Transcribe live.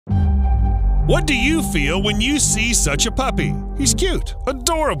What do you feel when you see such a puppy? He's cute,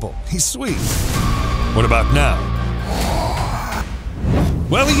 adorable, he's sweet. What about now?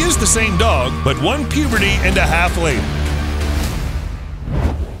 Well, he is the same dog, but one puberty and a half later.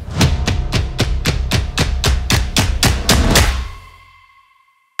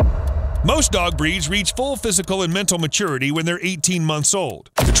 Most dog breeds reach full physical and mental maturity when they're 18 months old.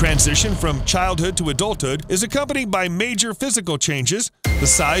 The transition from childhood to adulthood is accompanied by major physical changes. The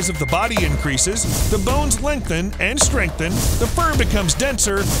size of the body increases, the bones lengthen and strengthen, the fur becomes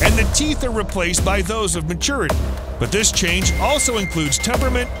denser, and the teeth are replaced by those of maturity. But this change also includes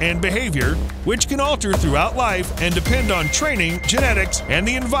temperament and behavior, which can alter throughout life and depend on training, genetics, and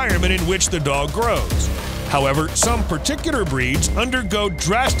the environment in which the dog grows. However, some particular breeds undergo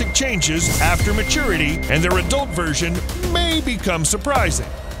drastic changes after maturity, and their adult version may become surprising.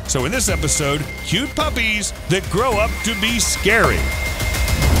 So in this episode, cute puppies that grow up to be scary.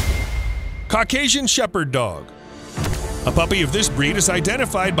 Caucasian Shepherd Dog. A puppy of this breed is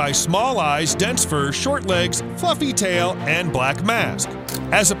identified by small eyes, dense fur, short legs, fluffy tail, and black mask.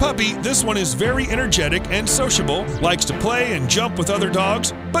 As a puppy, this one is very energetic and sociable, likes to play and jump with other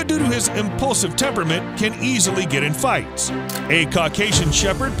dogs, but due to his impulsive temperament, can easily get in fights. A Caucasian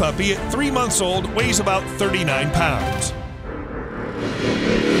Shepherd puppy at 3 months old weighs about 39 pounds.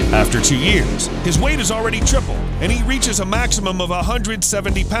 After 2 years, his weight is already tripled, and he reaches a maximum of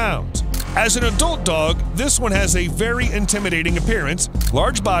 170 pounds. As an adult dog, this one has a very intimidating appearance,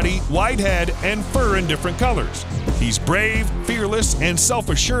 large body, wide head, and fur in different colors. He's brave, fearless, and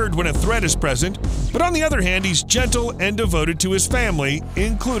self-assured when a threat is present, but on the other hand, he's gentle and devoted to his family,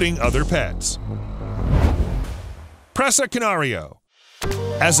 including other pets. Presa Canario.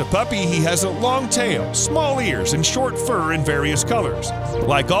 As a puppy, he has a long tail, small ears, and short fur in various colors.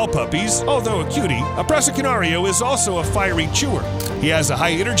 Like all puppies, although a cutie, a Presa Canario is also a fiery chewer. He has a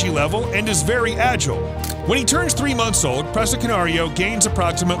high energy level and is very agile. When he turns 3 months old, Presa Canario gains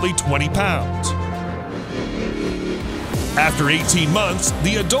approximately 20 pounds. After 18 months,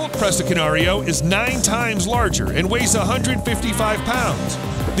 the adult Presa Canario is 9 times larger and weighs 155 pounds.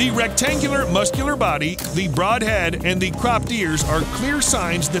 The rectangular muscular body, the broad head, and the cropped ears are clear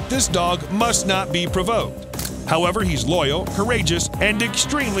signs that this dog must not be provoked. However, he's loyal, courageous, and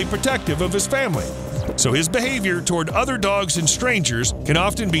extremely protective of his family. So his behavior toward other dogs and strangers can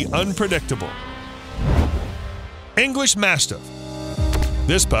often be unpredictable. English Mastiff.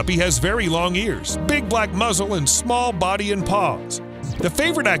 This puppy has very long ears, big black muzzle, and small body and paws. The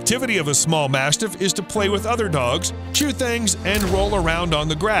favorite activity of a small Mastiff is to play with other dogs, chew things, and roll around on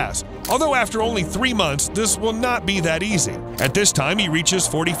the grass. Although after only 3 months, this will not be that easy. At this time, he reaches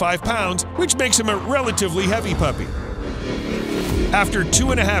 45 pounds, which makes him a relatively heavy puppy. After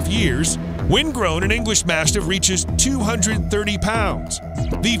 2.5 years, when grown, an English Mastiff reaches 230 pounds.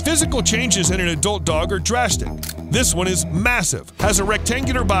 The physical changes in an adult dog are drastic. This one is massive, has a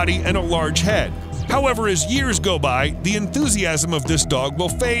rectangular body and a large head. However, as years go by, the enthusiasm of this dog will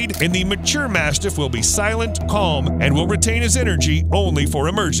fade, and the mature Mastiff will be silent, calm, and will retain his energy only for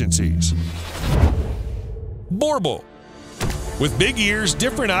emergencies. Borbal. With big ears,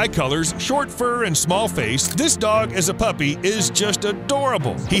 different eye colors, short fur, and small face, this dog as a puppy is just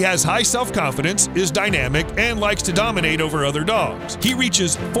adorable. He has high self-confidence, is dynamic, and likes to dominate over other dogs. He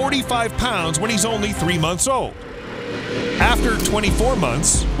reaches 45 pounds when he's only 3 months old. After 24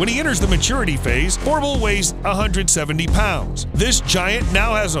 months, when he enters the maturity phase, Borbal weighs 170 pounds. This giant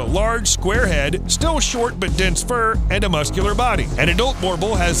now has a large, square head, still short but dense fur, and a muscular body. An adult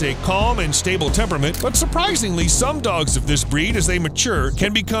Borbal has a calm and stable temperament, but surprisingly, some dogs of this breed, as they mature,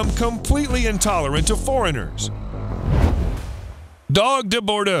 can become completely intolerant to foreigners. Dog de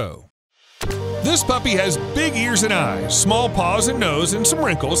Bordeaux. This puppy has big ears and eyes, small paws and nose, and some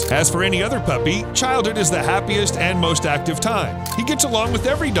wrinkles. As for any other puppy, childhood is the happiest and most active time. He gets along with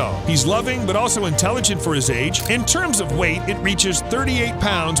every dog. He's loving but also intelligent for his age. In terms of weight, it reaches 38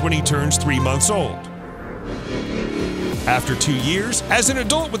 pounds when he turns 3 months old. After 2 years, as an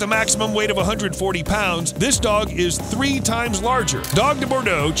adult with a maximum weight of 140 pounds, this dog is 3 times larger. Dog de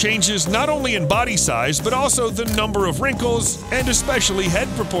Bordeaux changes not only in body size, but also the number of wrinkles and especially head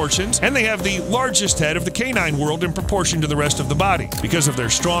proportions, and they have the largest head of the canine world in proportion to the rest of the body. Because of their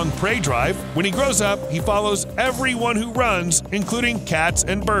strong prey drive, when he grows up, he follows everyone who runs, including cats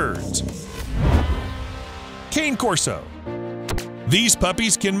and birds. Cane Corso. These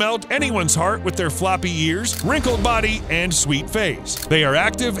puppies can melt anyone's heart with their floppy ears, wrinkled body, and sweet face. They are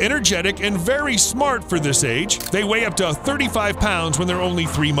active, energetic, and very smart for this age. They weigh up to 35 pounds when they're only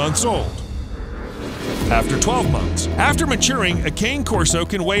 3 months old. After 12 months. After maturing, a cane corso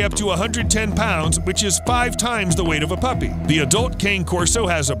can weigh up to 110 pounds, which is 5 times the weight of a puppy. The adult cane corso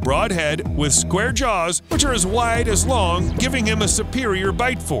has a broad head with square jaws, which are as wide as long, giving him a superior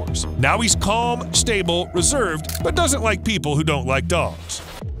bite force. Now he's calm, stable, reserved, but doesn't like people who don't like dogs.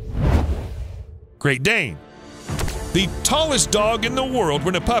 Great Dane. The tallest dog in the world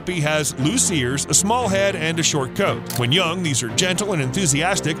when a puppy has loose ears, a small head, and a short coat. When young, these are gentle and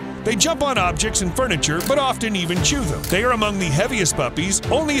enthusiastic. They jump on objects and furniture, but often even chew them. They are among the heaviest puppies.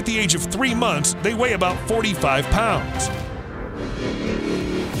 Only at the age of 3 months, they weigh about 45 pounds.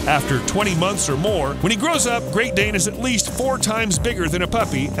 After 20 months or more, when he grows up, Great Dane is at least 4 times bigger than a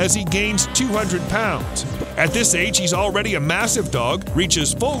puppy as he gains 200 pounds. At this age, he's already a massive dog,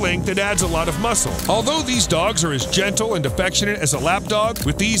 reaches full length, and adds a lot of muscle. Although these dogs are as gentle and affectionate as a lap dog,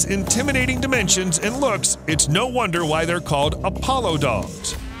 with these intimidating dimensions and looks, it's no wonder why they're called Apollo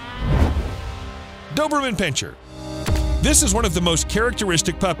dogs. Doberman Pinscher. This is one of the most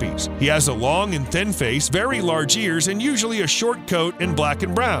characteristic puppies. He has a long and thin face, very large ears, and usually a short coat and black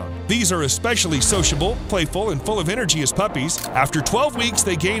and brown. These are especially sociable, playful, and full of energy as puppies. After 12 weeks,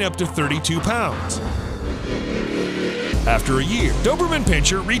 they gain up to 32 pounds. After a year, Doberman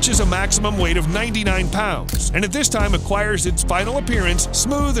Pinscher reaches a maximum weight of 99 pounds, and at this time acquires its final appearance,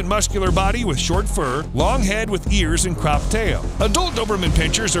 smooth and muscular body with short fur, long head with ears and cropped tail. Adult Doberman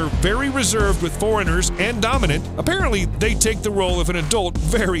Pinschers are very reserved with foreigners and dominant. Apparently, they take the role of an adult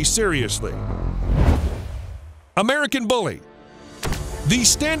very seriously. American Bully. The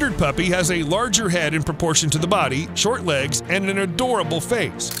standard puppy has a larger head in proportion to the body, short legs, and an adorable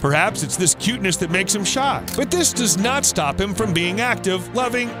face. Perhaps it's this cuteness that makes him shy, but this does not stop him from being active,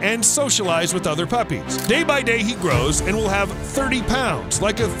 loving, and socialize with other puppies. Day by day he grows and will have 30 pounds,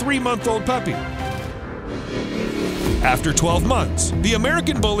 like a 3-month-old puppy. After 12 months, the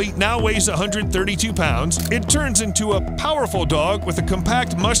American Bully now weighs 132 pounds. It turns into a powerful dog with a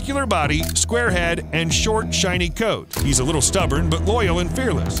compact, muscular body, square head, and short, shiny coat. He's a little stubborn, but loyal and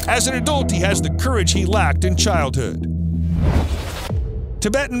fearless. As an adult, he has the courage he lacked in childhood.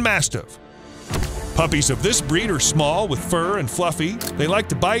 Tibetan Mastiff. Puppies of this breed are small with fur and fluffy. They like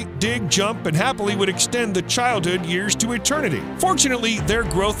to bite, dig, jump, and happily would extend the childhood years to eternity. Fortunately, their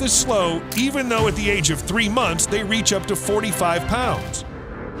growth is slow, even though at the age of 3 months they reach up to 45 pounds.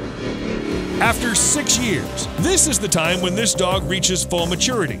 After 6 years, this is the time when this dog reaches full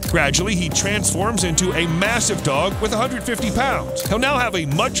maturity. Gradually, he transforms into a massive dog with 150 pounds. He'll now have a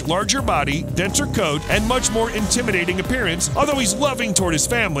much larger body, denser coat, and much more intimidating appearance. Although he's loving toward his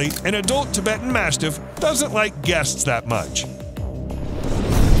family, an adult Tibetan Mastiff doesn't like guests that much.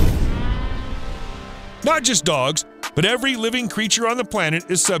 Not just dogs, but every living creature on the planet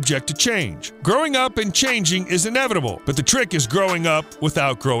is subject to change. Growing up and changing is inevitable, but the trick is growing up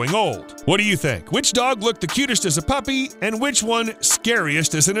without growing old. What do you think? Which dog looked the cutest as a puppy, and which one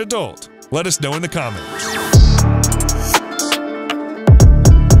scariest as an adult? Let us know in the comments.